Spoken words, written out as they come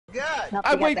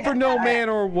I wait for no man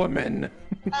or woman.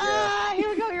 Here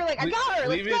we go. You're like, I got her.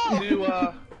 Leave Let's go. it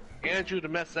to Andrew to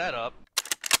mess that up.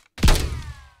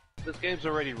 This game's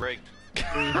already rigged. Is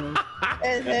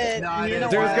it? No, You know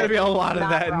There's what? gonna be a lot of Not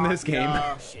that in wrong. this game.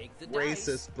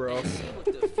 Racist, bro. See what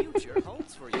the future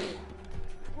holds for you.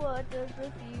 What does the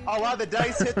future? Oh wow, the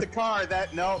dice hit the car.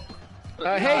 That no.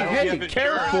 Hey, have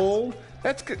careful.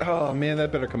 That's good. Oh man,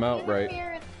 that better come out right.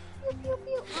 Pew, pew,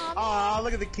 pew. Aw,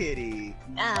 look at the kitty.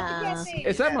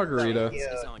 Is that Margarita? This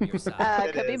is on your side.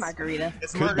 It Could be is. Margarita.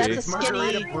 It's Could Margarita. be. It's That's a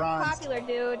Margarita skinny- bronze. Popular,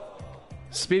 dude.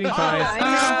 Speeding fines.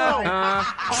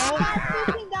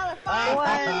 $15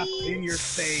 fine. In your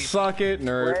face. Suck it,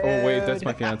 nerd. Oh wait, that's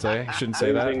my fiance. I shouldn't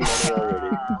say that.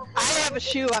 I have a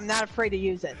shoe. I'm not afraid to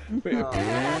use it.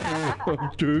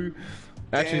 Dude.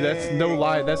 Actually, that's no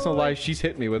lie. That's no lie. She's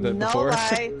hit me with it No before.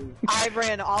 lie. I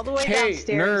ran all the way Hey,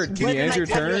 downstairs. nerd, can you with end my your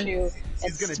tennis turn? shoe And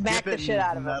She's gonna smack dip the it shit in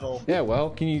out of him. metal. Yeah, well,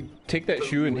 can you take that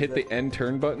shoe and hit the end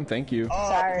turn button? Thank you. Oh,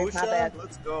 Sorry, Pusha, my bad.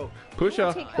 let's go. Pusha.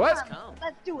 Okay, come What? on.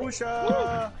 Let's do it.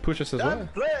 Pusha. Pusha says Time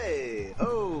what? play.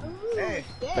 Oh, hey.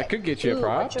 That could get you a Ooh,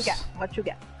 props. What you got? What you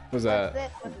got? Was What's that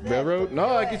this? What's this? railroad? No,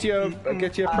 I get you a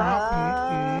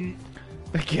prop.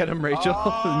 Get him, Rachel.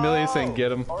 Millie's saying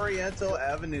get him. Oriental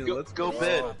Avenue. Go, Let's go go.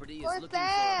 bid. Property is For looking for a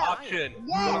sale. Auction.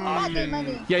 Yeah, Go money, auction.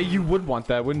 money. Yeah, you would want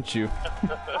that, wouldn't you?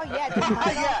 Oh yeah, just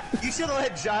Yeah, you should have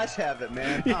let Josh have it,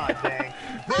 man. Aw, dang.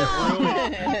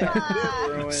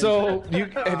 Ruined. So you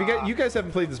guys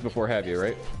haven't played this before, have you?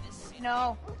 Right?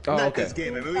 No. Oh, Not okay. this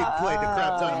game. I mean, we played a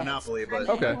crap ton of Monopoly, but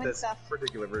Okay. this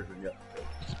particular version, yeah.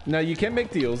 Now you can make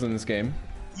deals in this game.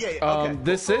 Yeah, yeah, okay.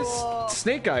 This is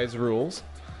Snake Eyes rules.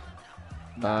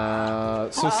 So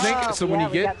when yeah, you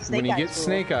we get got Snake Eyes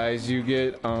Snake Eyes, you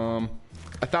get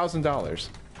 $1,000.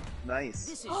 Nice.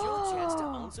 This is your chance to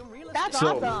own some real estate. That's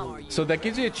So awesome. so that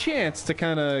gives you a chance to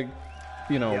kind of,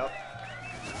 you know, Yep.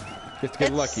 get to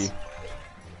get lucky.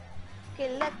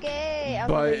 Get lucky. I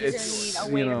was But like, you're it's, gonna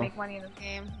need a way you know- to make money in this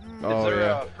game. Oh Is there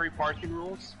yeah. free parking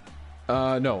rules?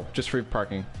 No, just free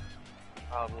parking.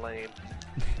 Oh, lame.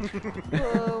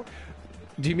 Ooh.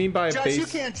 Do you mean by a Josh, base? you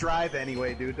can't drive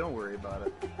anyway, dude. Don't worry about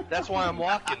it. That's why I'm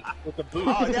walking with the boot.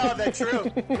 Oh, yeah, that's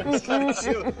true. That's not a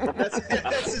shoe.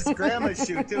 That's his grandma's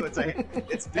shoe, too.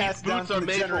 It's passed down Boots are through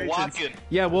made for generations. walking.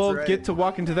 Yeah, we'll That's right. get to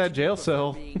walk into that jail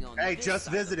cell. Being on Hey, your just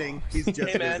side. visiting. He's just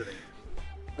Hey, man. visiting.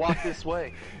 Walk this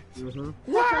way.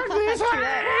 Walk this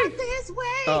way. This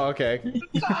way! Oh, okay.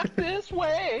 Walk this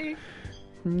way.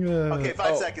 Okay,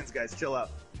 5 Oh. seconds, guys. Chill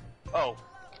out. Oh,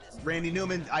 Randy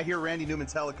Newman. I hear Randy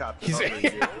Newman's helicopter. He's- hovering,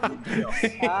 dude.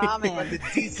 Oh But man. the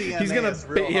DCMA He's gonna, is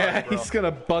real yeah, hard, bro. he's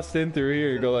gonna bust in through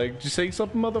here and go like, "Did you say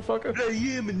something, motherfucker?"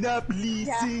 I am Monopoly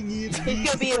singing. He's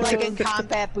gonna be like in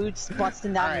combat boots,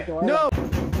 busting down the door. No.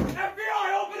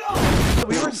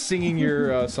 We were singing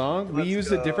your song. We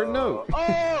used a different note.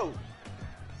 Oh!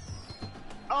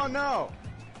 Oh no!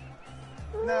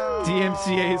 No.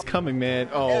 DMCA is coming, man.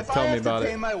 Oh, If tell I me have about to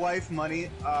pay it. my wife money,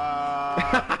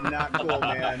 not cool,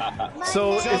 man.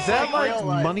 So is that like real like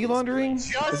life. money laundering?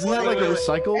 Just Isn't that like a like-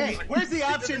 recycled? Hey, where's the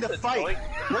option to fight?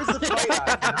 Where's the fight option?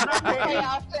 I'm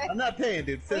not paying. I'm not paying,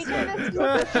 dude. Fist fight.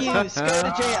 Refuse. Go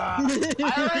to jail.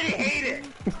 I already hate it.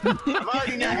 I'm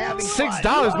already not having fun.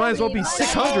 $6 might as well be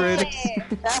 600.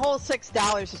 That whole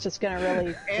 $6 is just gonna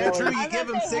really. Andrew, really you give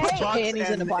him Hey, $6 panties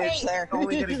in and a bunch it's there.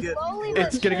 only gonna get. Slowly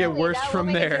It's but gonna get surely, worse that will from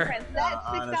make a there. difference. That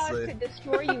 $6 Honestly. could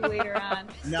destroy you later on.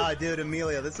 No, dude,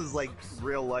 Amelia, this is like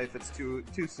real life. It's too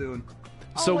soon.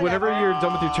 So Oh, whenever whatever. you're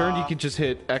done with your turn, you can just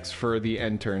hit X for the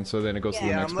end turn. So then it goes to the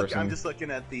Yeah, next person. I'm just looking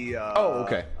at the. Oh,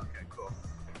 okay. Okay, cool.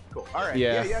 Cool. All right.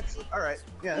 Yeah. Yeah. All right.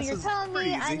 Yeah. So This you're is telling pretty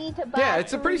me easy. I need to buy Yeah,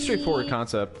 it's a pretty straightforward three-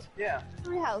 concept. Yeah.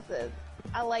 3 houses.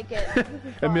 I like it. This is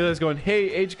fun. Amelia's going, "Hey,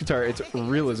 Age Guitar, it's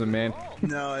realism, man."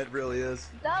 No, it really is.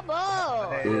 Double.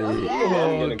 Hey. Oh, yeah.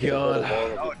 Oh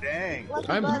god, Oh dang. Lucky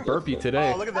I'm bunny. burpy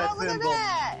today. Oh, look at that Oh, look at symbol.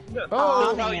 that. Oh,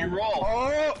 that's how you roll.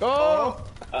 Oh.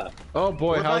 oh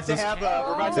boy, We're about how's to this? have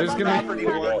a There's gonna be- property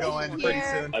war going pretty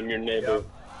Here. soon. I'm your neighbor.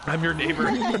 I'm your neighbor.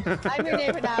 I'm your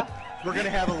neighbor now. We're gonna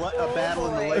have a battle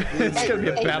in the lake. It's gonna be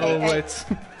a Hey, battle hey, of hey. wits.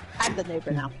 I'm the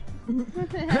neighbor now.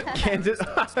 Candace,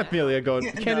 Amelia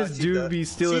going, Candace she do does. be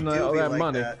stealing She do all be that like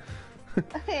money. that.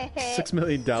 $6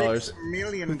 million. $6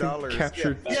 million.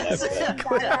 Captured. Yeah. Yes.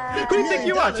 Who do you think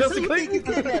you are, Chelsea Who do you think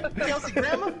Clinton? you think? Chelsea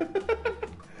Grandma?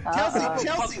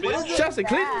 Chelsea, what is it? Chelsea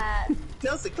Clinton. That.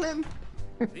 Chelsea Clinton?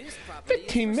 This property is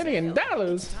 $15 for million. sale.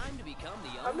 It's time to become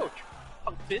the I'm owner. no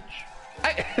punk bitch.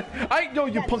 I know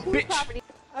you Got punk 2 bitch. properties.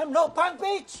 I'm no punk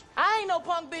bitch. I ain't no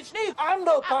punk bitch neither. I'm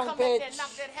no I'll punk come back there bitch. and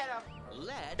knock that head off.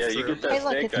 Let's Yeah, you get that Hey,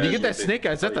 look, snake it's eyes. You get that with the- snake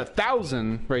eyes. That's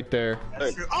 1,000 right there.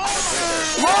 That's true.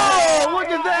 Oh, look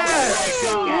at that!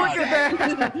 Look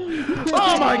at that!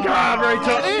 Oh my God,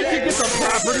 Rachel! And she gets a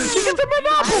property. She gets a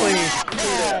monopoly.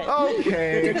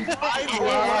 Okay. Okay.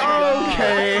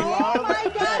 Oh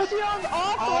my gosh, you own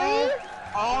all three?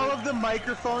 All of the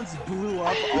microphones blew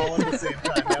up all at the same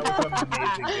time. That was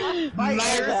amazing. Dude. My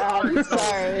ears bad. are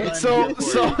Sorry. So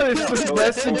it's just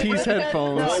rest in peace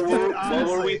headphones. What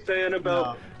were we saying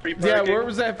about free parking? Yeah, where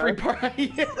was that free party?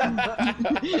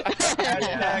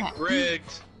 Hashtag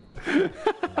rigged.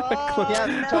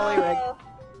 Yeah, totally rigged.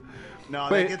 No,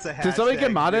 that Wait, gets a hashtag. did somebody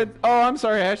get modded? Oh, I'm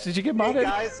sorry, Ash. Did you get Hey,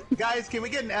 modded? guys, can we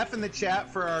get an F in the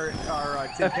chat for our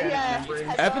Titanic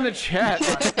membranes? F in the chat.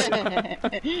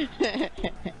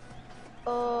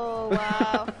 Oh,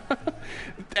 wow.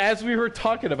 As we were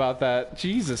talking about that,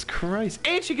 Jesus Christ.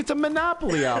 And she gets a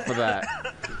monopoly off of that.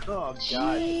 Oh, God.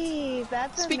 Jeez,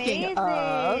 that's Speaking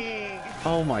amazing.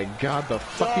 Oh my God, the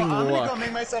So, fucking I'm gonna luck. go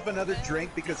make myself another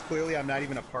drink because clearly I'm not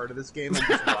even a part of this game. I'm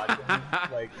just watching.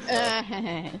 Like,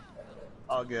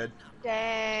 all good.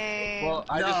 Dang. Well,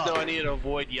 I just know I need to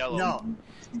avoid yellow. No.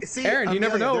 See, Aaron, you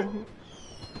never Amelia, know.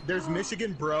 There's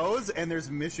Michigan bros and there's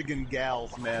Michigan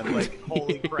gals, man. Like,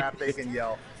 holy crap, they can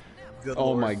yell. Good Oh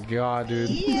Lord. my God, dude.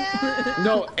 Yeah.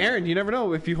 No, Aaron, you never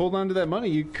know. If you hold on to that money,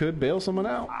 you could bail someone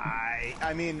out.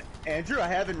 I mean, Andrew, I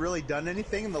haven't really done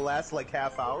anything in the last like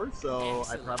half hour, so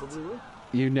I probably will.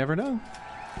 You never know.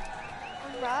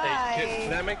 Hey, Right.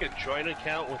 can I make a joint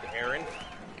account with Aaron?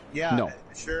 Yeah, No.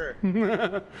 sure.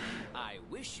 I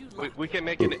wish you We, luck. we can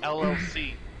make an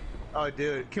LLC. Oh,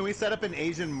 dude, can we set up an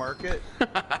Asian market?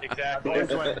 Exactly. Always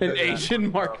wanted to An do that.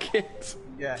 Asian market.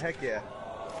 Yeah, heck yeah.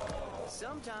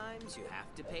 Sometimes you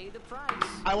have to pay the price.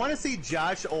 I want to see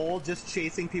Josh Old just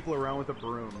chasing people around with a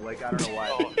broom. Like, I don't know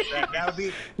why. that would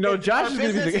be. No, if Josh our is gonna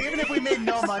be business, the- even if we made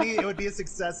no money, it would be a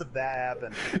success if that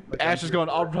happened. Like, Ash is going,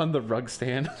 I'll run the rug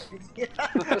stand. yeah.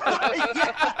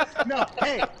 No,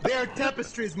 hey, they're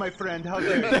tapestries, my friend. How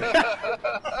dare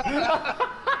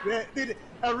you?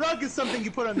 A rug is something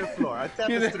you put on the floor. A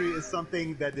tapestry is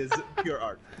something that is pure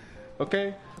art.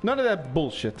 Okay? None of that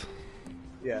bullshit.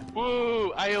 Yeah.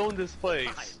 Woo! I own this I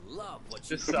place. love what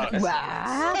you This sucks.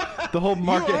 Wow. The whole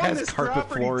market You own has this carpet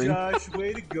property, flooring. Josh.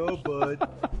 Way to go, bud. All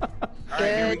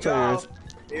right, here we Good. go.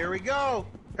 Here we go.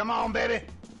 Come on, baby.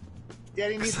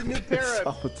 Daddy needs a new pair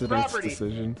Off with of tonight's property.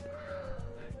 decision.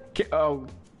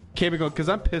 Because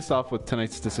I'm pissed off with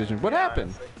tonight's decision. What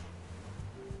happened?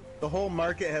 The whole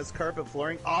market has carpet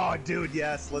flooring. Oh, dude,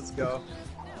 yes. Let's go.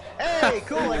 Hey,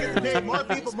 cool. I get to pay more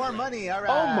people more money. All right.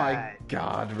 Oh my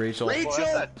God, Rachel. Well, that's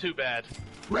Rachel. not too bad.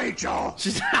 Rachel.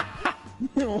 She's-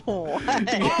 Oh,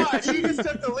 she just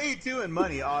took the lead too in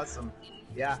money. Awesome.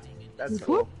 Yeah, that's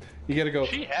cool. you gotta go.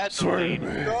 She had the Sorry, lead.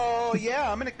 man. So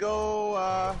yeah, I'm gonna go.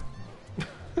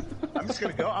 I'm just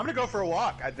gonna go. I'm gonna go for a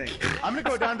walk. I think I'm gonna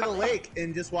go down to the lake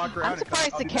and just walk around. I'm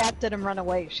surprised the cat didn't run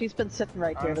away. She's been sitting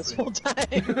right here this whole time.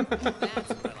 That's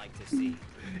what I like to see.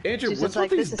 Andrew, She's what's just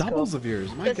like, with these this is doubles cool. of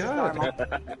yours? My This is God. normal.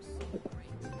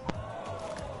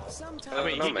 Sometimes I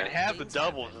mean, he No, man. can have the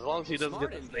doubles as long as he doesn't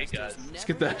get the snake eyes. Let's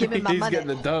get that. Give me my He's money. getting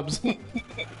the dubs.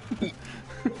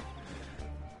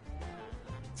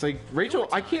 It's like Rachel.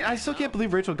 I still can't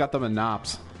believe Rachel got them a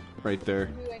Knops right there.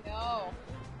 I know.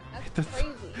 That's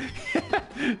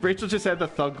crazy. Rachel just had the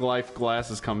thug life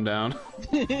glasses come down.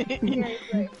 Yeah, he's like,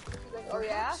 he's like, oh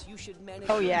yeah? you should manage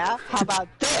Oh yeah? How about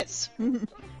this?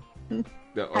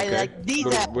 Yeah, okay. like these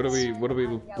What are we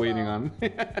waiting on?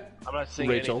 I'm not seeing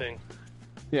Rachel. anything.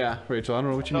 Yeah, Rachel. I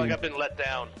don't know what I you feel mean. like I've been let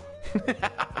down.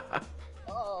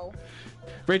 Oh.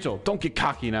 Rachel, don't get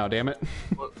cocky now, damn it.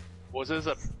 Was this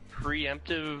a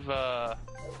preemptive,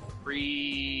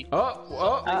 pre...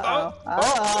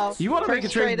 Uh-oh. You want to make a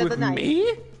First trade of with the night.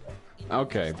 me?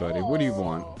 Okay, buddy. What do you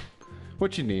want?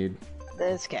 What you need?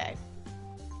 This guy.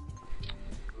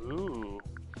 Ooh.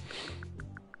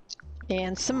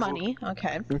 And some money.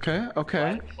 Okay. Okay,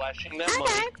 okay. Flashing that money.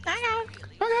 Okay.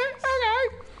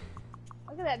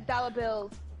 Look at that dollar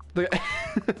bills.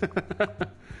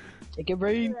 Take a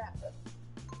break.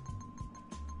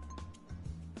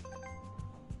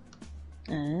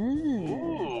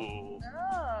 Ooh.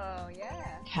 Oh,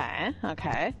 yeah. Okay.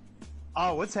 Okay.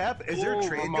 Oh, what's happening? Is there a Ooh,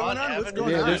 trade Vermont going on? What's Avenue.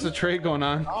 going Yeah, on? there's a trade going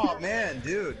on. Oh man,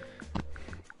 dude.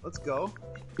 Let's go.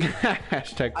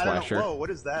 Hashtag I don't know. flasher. Whoa, what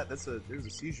is that? There's a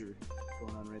seizure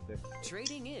going on right there.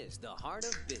 Trading is the heart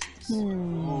of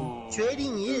business.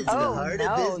 Trading is Oh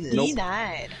no, Nope.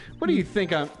 denied. What do you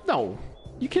think I'm? No.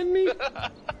 You kidding me?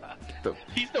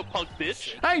 He's no punk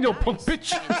bitch. I ain't no punk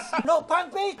bitch. No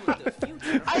punk bitch. The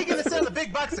future How you gonna sell a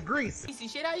big box of grease? Piece of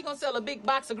shit. How you gonna sell a big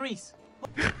box of grease?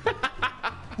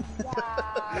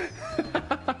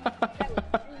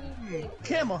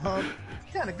 Camel hump.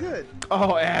 Kind of good.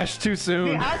 Oh, Ash, too Be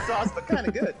soon. hot sauce, but kind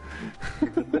of good.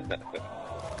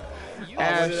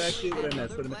 Ash. What did I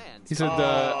miss? He said,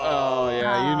 oh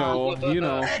yeah, you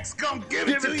know. X, come give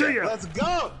it to you. Let's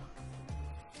go.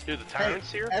 Dude, the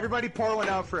tyrant's here? Everybody pour one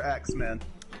out for X, man.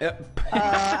 Yep.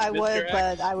 I Mr. would, X?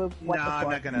 but I would. No, I'm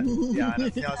not gonna. Yeah,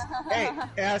 hey,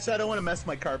 Ash, I don't want to mess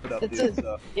my carpet up, It's dude. a,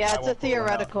 So yeah, I it's a won't pour one out.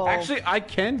 theoretical. Actually, I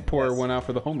can pour Yes. one out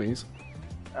for the homies.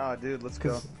 Oh, dude, let's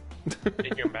go.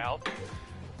 In your mouth?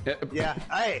 Yeah,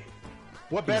 hey,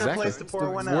 what better place to pour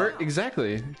one out?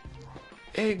 Exactly.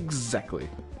 Exactly.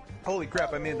 Holy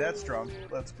crap, I made that strong.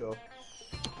 Let's go.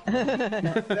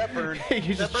 That burned. Hey,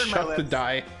 you That just burned my shoved the lips.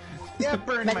 die. Yeah, it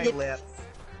burned my lips.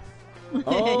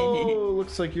 Oh,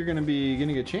 looks like you're gonna be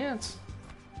getting a chance.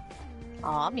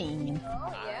 Aw, mean.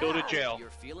 Oh, yeah. Go to jail. You're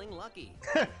feeling lucky.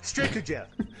 Straight to jail.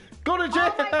 Go to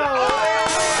jail! Oh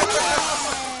my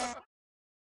God.